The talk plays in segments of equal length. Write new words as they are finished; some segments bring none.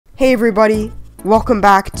Hey everybody, welcome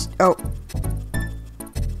back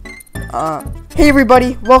hey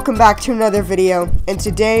everybody, welcome back to another video, and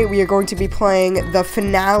today we are going to be playing the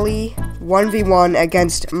finale 1v1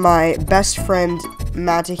 against my best friend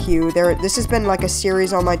Mataheew. This has been like a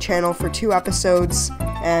series on my channel for 2 episodes,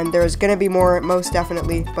 and there's gonna be more, most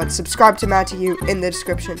definitely, but subscribe to Mataheew in the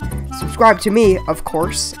description. Subscribe to me, of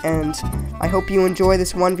course, and I hope you enjoy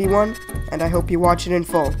this 1v1, and I hope you watch it in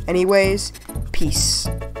full. Anyways, peace.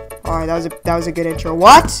 Alright, that was a good intro.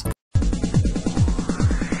 What?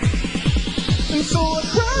 And so I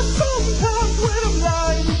cry sometimes when I'm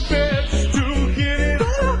lying in bed to get it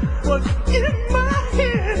up what's in my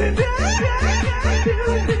head, and I need you.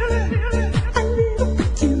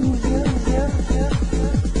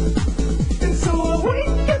 And so I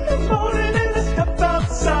wake in the morning and I step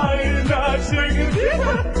outside and I take a deep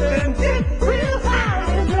breath and get real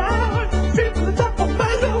high and loud. See from the top of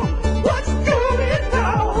my lungs what's going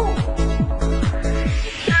on. And I say,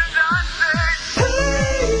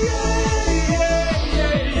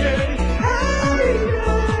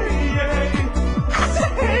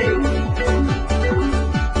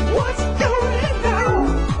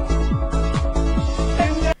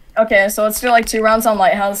 Okay, so let's do like 2 rounds on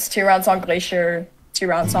Lighthouse, 2 rounds on Glacier, 2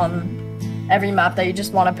 rounds on every map that you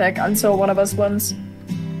just want to pick until one of us wins.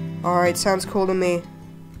 Alright, sounds cool to me.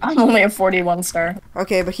 I'm only a 41 star.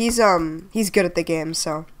 Okay, but he's good at the game,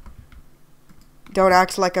 so don't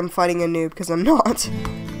act like I'm fighting a noob, because I'm not.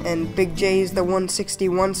 And Big J is the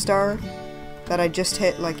 161 star that I just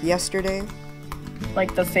hit like yesterday.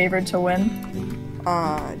 Like the favored to win.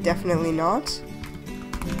 Definitely not.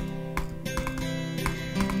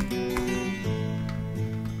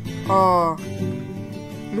 Oh,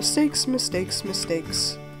 mistakes.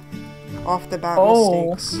 Off the bat,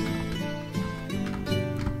 mistakes.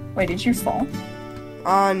 Wait, did you fall?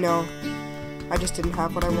 No. I just didn't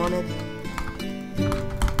have what I wanted.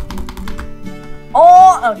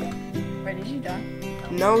 Oh, okay. Wait, did you die?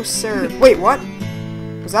 No, sir. Wait, what?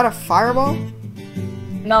 Was that a fireball?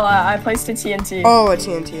 No, I placed a TNT. Oh, a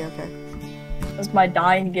TNT, okay. It was my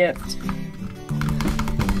dying gift.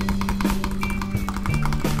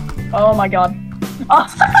 Oh my god. Oh,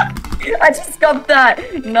 I just got that!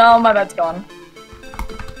 No, my bed's gone.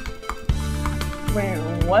 Wait,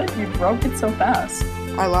 what? You broke it so fast.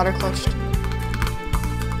 I ladder clutched.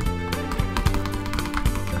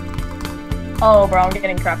 Oh, bro, I'm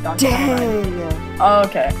getting crapped on. Dang!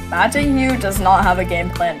 Okay, Mataheew does not have a game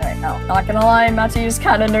plan right now. Not gonna lie, Matahew's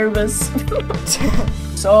kinda nervous.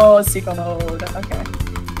 So, Seco mode. Okay.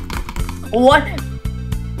 What?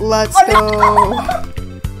 Let's go! No!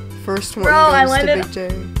 First one Bro, goes to Big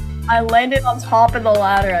J. I landed on top of the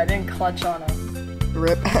ladder. I didn't clutch on it.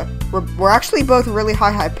 Rip. We're actually both really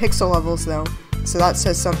high pixel levels, though. So that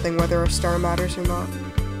says something whether a star matters or not.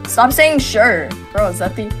 Stop saying sure. Bro, is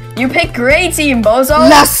that the... You picked gray team, bozo!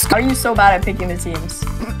 Let's go! How are you so bad at picking the teams?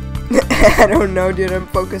 I don't know, dude. I'm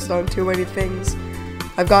focused on too many things.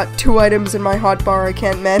 I've got 2 items in my hotbar. I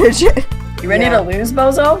can't manage it. You ready to lose,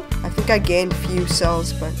 bozo? I think I gained few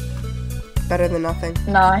cells, but better than nothing.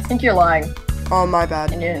 Nah, I think you're lying. Oh, my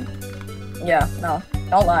bad. Yeah, no.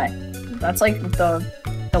 Don't lie. That's like the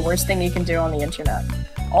worst thing you can do on the internet.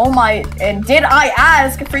 Oh my... And did I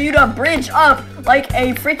ask for you to bridge up like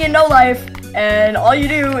a freaking no-life, and all you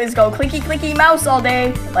do is go clicky mouse all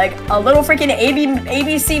day, like a little freaking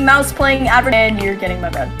ABC mouse playing average, and you're getting my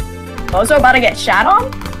bed. Bozo about to get shat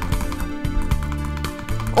on?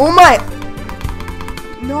 Oh my...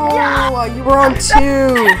 No, you were on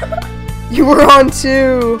 2. You were on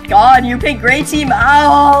 2. God, you picked gray team.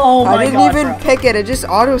 Oh my God, I didn't even pick it. It just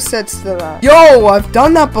auto sets to that. Yo, I've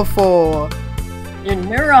done that before. Your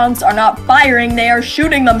neurons are not firing, they are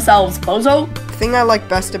shooting themselves, bozo. The thing I like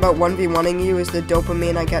best about 1v1ing you is the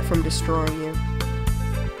dopamine I get from destroying you.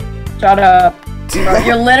 Shut up.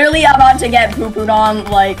 You're literally about to get poo-pooed on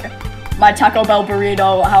like my Taco Bell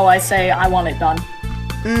burrito, how I say I want it done.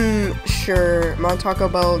 Sure. My Taco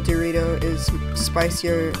Bell Dorito is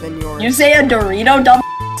spicier than yours. You say a Dorito, dumb?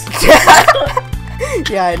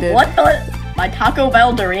 Yeah, I did. What the? My Taco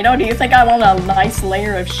Bell Dorito? Do you think I want a nice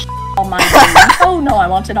layer of on my burrito? No, I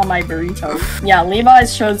want it on my burrito. Yeah,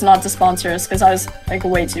 Levi's chose not to sponsor us because I was like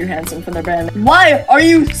way too handsome for their brand. Why are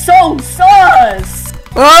you so sus?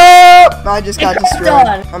 Oh! I just got destroyed.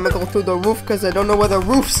 On. I'm gonna go through the roof because I don't know where the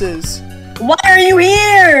roofs is. Why are you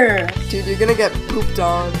here? Dude, you're gonna get pooped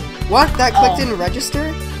on. What? That click didn't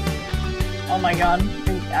register? Oh my god.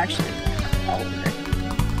 Actually.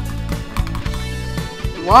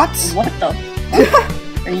 What? What the fuck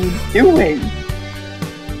are you doing?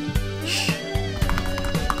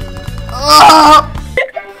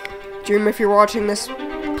 Dream, if you're watching this,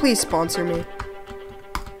 please sponsor me?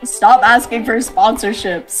 Stop asking for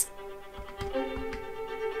sponsorships.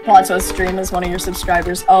 Watch us stream as one of your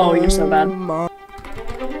subscribers. Oh, you're so bad.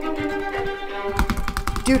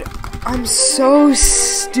 Dude, I'm so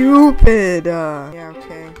stupid. Yeah,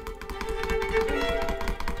 okay.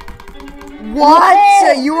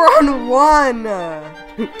 What? You were on 1.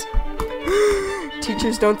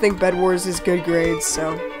 Teachers don't think Bedwars is good grades,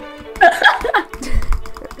 so.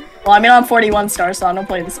 Well, I mean, I'm 41 stars, so I don't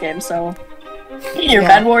play this game, so. Your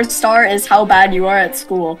Bedwars star is how bad you are at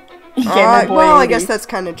school. Well, I guess that's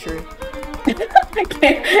kind of true.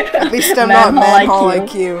 At least I'm not Manhole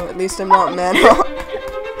IQ. At least I'm not Manhole.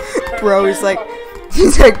 Bro, he's like,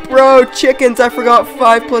 bro, chickens, I forgot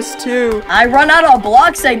 5 + 2. I run out of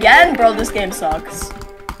blocks again, bro, this game sucks.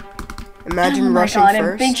 Imagine rushing first.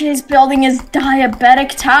 first. Big J's building his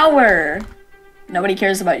diabetic tower. Nobody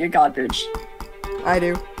cares about your god bridge. I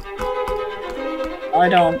do. I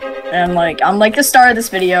don't. And like, I'm like the star of this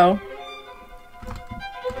video.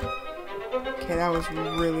 Okay, that was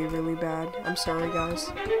really, really bad. I'm sorry, guys.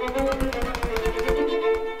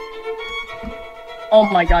 Oh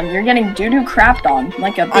my god, you're getting doo-doo crapped on.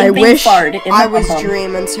 Like a big fart in the I was bum.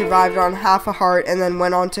 Dream and survived on half a heart and then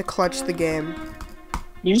went on to clutch the game.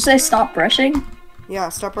 You just say stop brushing? Yeah,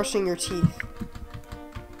 stop brushing your teeth.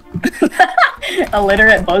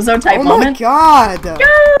 Illiterate bozo type moment? Oh my god!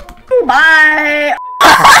 Bye!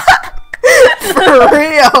 For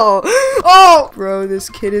real! Oh! Bro, this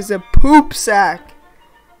kid is a poop sack.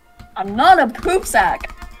 I'm not a poop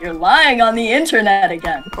sack. You're lying on the internet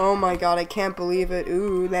again. Oh my god, I can't believe it.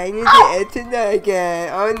 Ooh, lying on the internet again.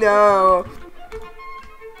 Oh no.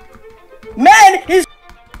 Man, his.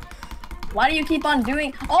 Why do you keep on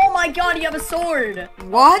doing? Oh my god, you have a sword.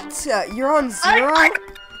 What? You're on 0?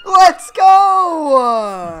 Let's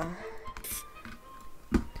go!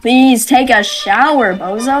 Please take a shower,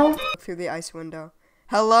 bozo. Through the ice window.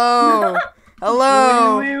 Hello.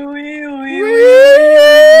 Hello.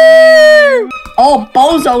 Oh,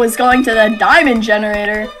 bozo is going to the diamond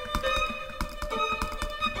generator.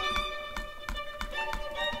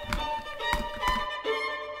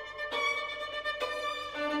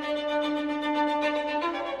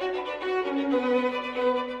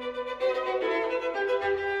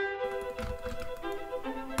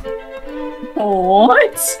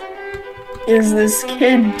 What is this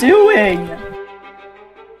kid doing?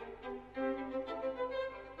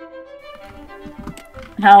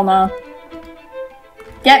 Hell no.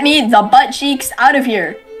 Get me the butt cheeks out of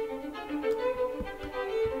here.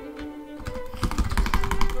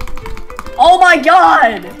 Oh my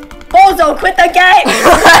god! Bozo, quit the game!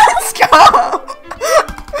 Let's go!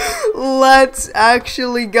 Let's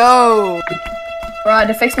actually go! Bro, I had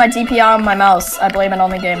to fix my DPI on my mouse. I blame it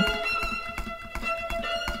on the game.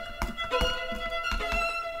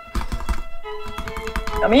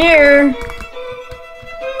 Come here!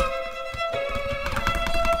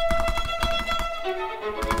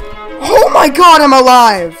 Oh my god, I'm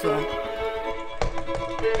alive!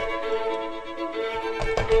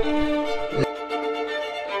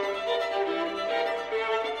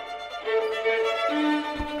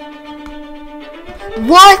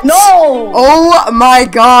 What? No! Oh my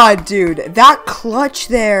god, dude. That clutch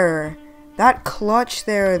there. That clutch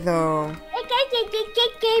there, though.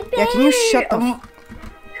 Yeah, can you shut the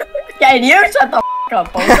Can you shut the f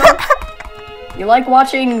up, bozo? You like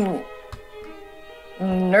watching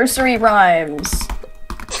nursery rhymes.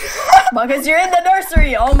 Because you're in the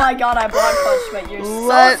nursery! Oh my god, I block clutched, but you're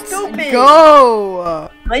so stupid! Let's go!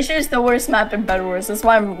 Glacier's the worst map in Bedwars. That's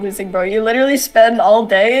why I'm losing, bro. You literally spend all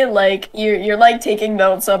day, like, you're like taking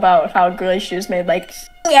notes about how Glacier's made, like,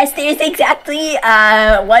 yes, there's exactly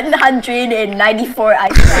 194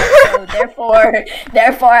 ice cracks, so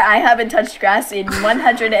therefore I haven't touched grass in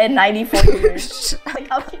 194 years. Like,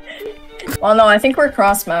 how can Well, no, I think we're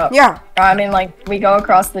cross map. Yeah. I mean, like, we go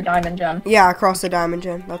across the diamond gem. Yeah, across the diamond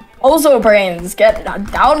gem. Ozo brains, get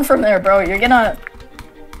down from there, bro. You're gonna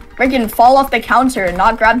freaking fall off the counter and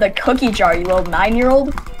not grab the cookie jar, you little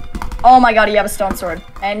 9-year-old. Oh my god, you have a stone sword.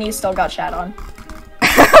 And you still got chat on.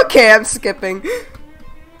 Okay, I'm skipping.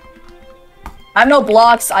 I have no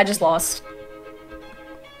blocks, I just lost.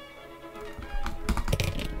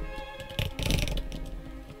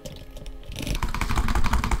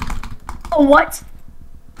 Oh, what?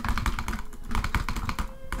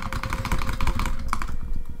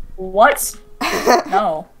 What?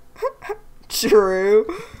 No. True.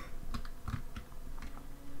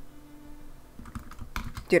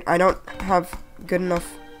 Dude, I don't have good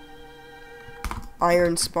enough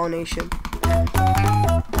iron spawnation.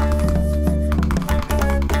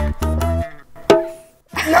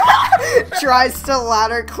 tries to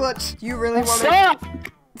ladder clutch. You really want Stop!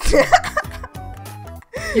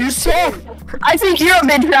 You suck! I think you're a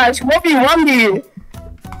bit trash. 1v1 you.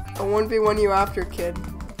 A 1v1 you after, kid.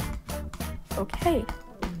 Okay.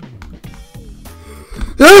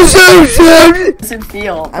 Does it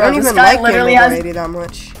feel? Bro, I don't even like literally Gamer Boy 80 that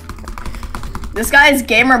much. This guy has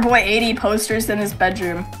Gamer Boy 80 posters in his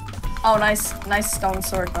bedroom. Oh, nice stone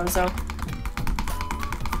sword, Bozo.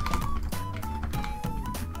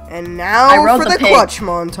 And now for the clutch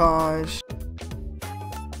montage.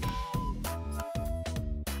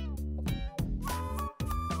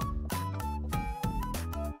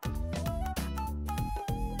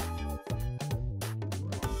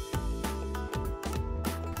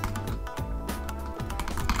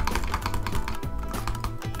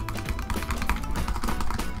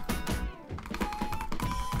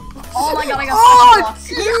 Oh my god, I got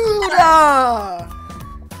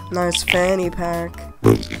dude! Nice fanny pack.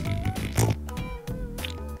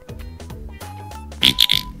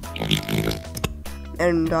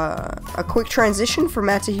 And a quick transition for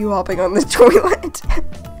Mataheew hopping on the toilet.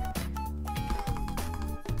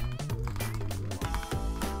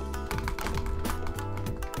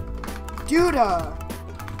 Dude,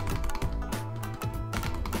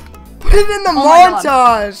 put it in the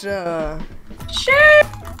montage. Shit.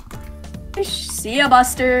 See ya,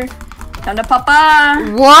 Buster. Time to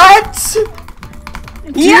papa. What?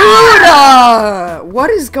 Yeah. Dude, what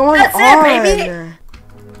is going That's on? It, baby.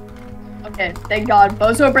 Okay, thank God.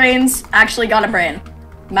 Bozo Brains actually got a brain.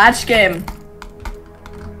 Match game.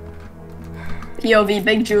 POV,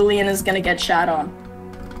 Big Julian is gonna get shat on.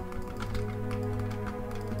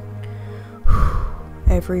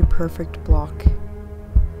 Every perfect block.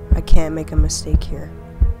 I can't make a mistake here.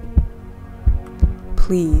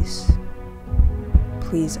 Please.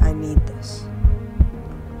 Please, I need this.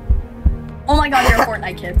 Oh my god, you're a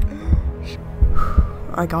Fortnite kid.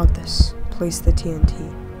 I got this. Place the TNT.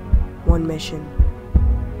 One mission.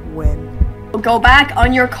 Win. Go back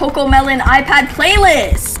on your Coco Melon iPad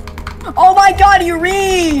playlist! Oh my god, you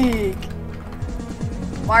reek!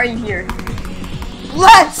 Why are you here?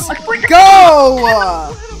 Let's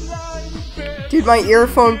go! Dude, my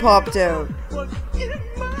earphone popped out.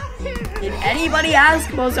 Did anybody ask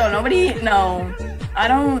Bozo? Nobody? No. I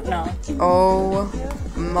don't know. Oh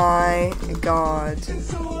my god.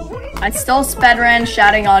 I still sped-ran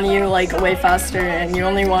shouting on you like way faster, and you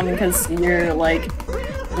only won because you're like,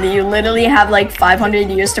 you literally have like 500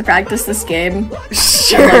 years to practice this game.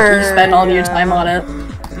 Sure. And, like, you spend all your time on it.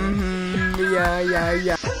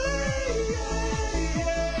 Yeah.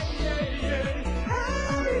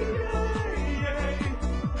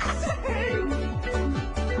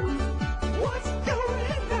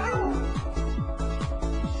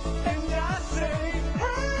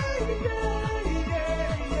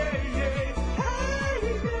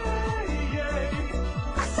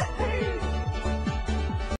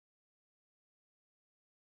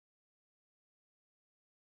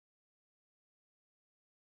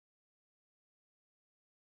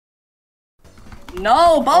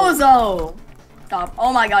 No, Bozo! Stop.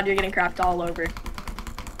 Oh my god, you're getting crapped all over.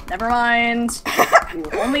 Never mind. You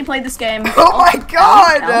only played this game. Oh my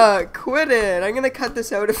god! Quit it. I'm gonna cut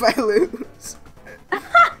this out if I lose.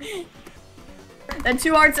 Then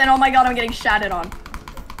 2 hearts and oh my god, I'm getting shatted on.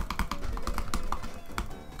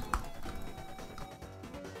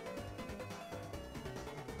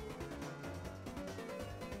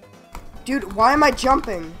 Dude, why am I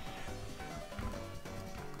jumping?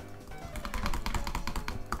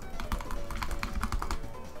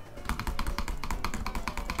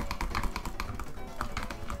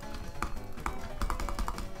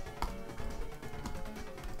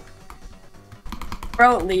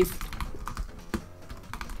 Bro, leave.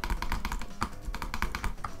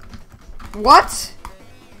 What?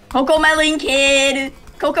 Coco Melon kid!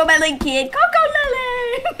 Coco Melon kid! Coco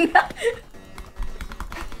Melon!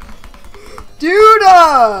 Dude!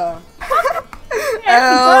 Bro,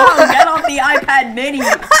 get off the iPad mini!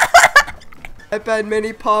 iPad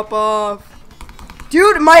mini pop off.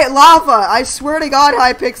 Dude, my lava! I swear to god,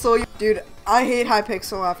 Hypixel. Dude, I hate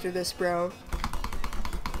Hypixel after this, bro.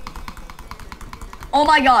 Oh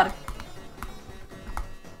my god.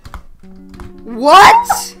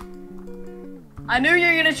 What? I knew you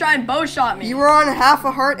were gonna try and bow shot me. You were on half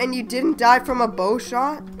a heart and you didn't die from a bow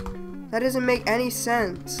shot? That doesn't make any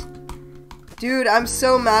sense. Dude, I'm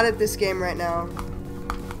so mad at this game right now.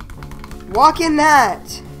 Walk in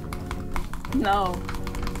that. No.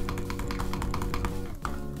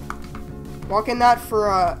 Walk in that for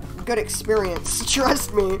a good experience.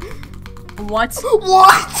 Trust me. What?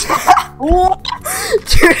 What? What?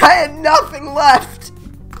 Dude, I had nothing left.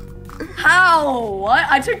 How? What?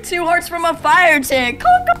 I took 2 hearts from a fire tank.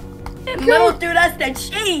 Little dude, that's the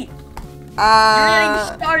cheat. You're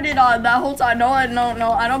getting started on that whole time. No,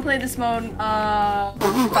 I don't play this mode.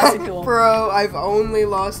 Classic duel. Bro, I've only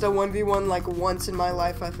lost a 1v1 like once in my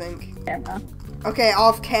life, I think. Yeah. Okay,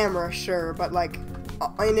 off camera, sure, but like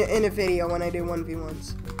in a video when I do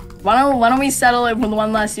 1v1s. Why don't we settle it with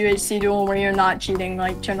one last UHC duel where you're not cheating,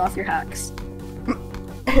 like turn off your hacks.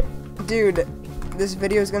 Dude, this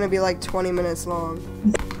video is gonna be like 20 minutes long.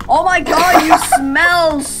 Oh my god, you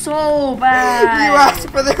smell so bad! You asked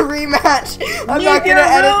for the rematch! I'm not gonna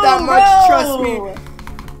edit that much, trust me.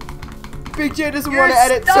 Big J doesn't want to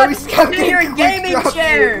edit, so he's stuck to your gaming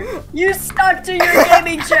chair! You stuck to your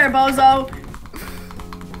gaming chair, bozo!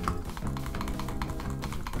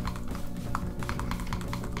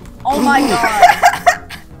 Oh my god.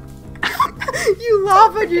 You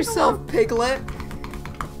laugh at yourself, Piglet.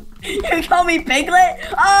 You call me Piglet?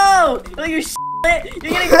 Oh! Look, you shit!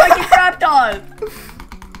 You're getting fucking crapped on!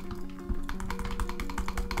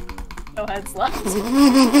 No heads left.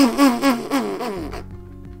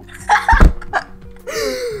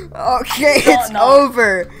 Okay, it's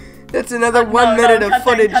over. That's another 1 minute of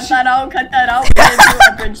footage. Cut that out.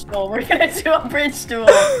 We're gonna do a bridge duel.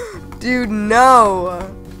 Dude,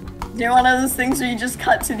 no. You're one of those things where you just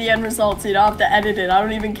cut to the end result so you don't have to edit it. I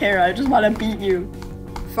don't even care. I just want to beat you.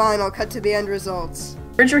 Fine, I'll cut to the end results.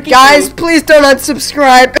 Guys, please don't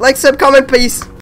unsubscribe. Like, sub, comment, peace.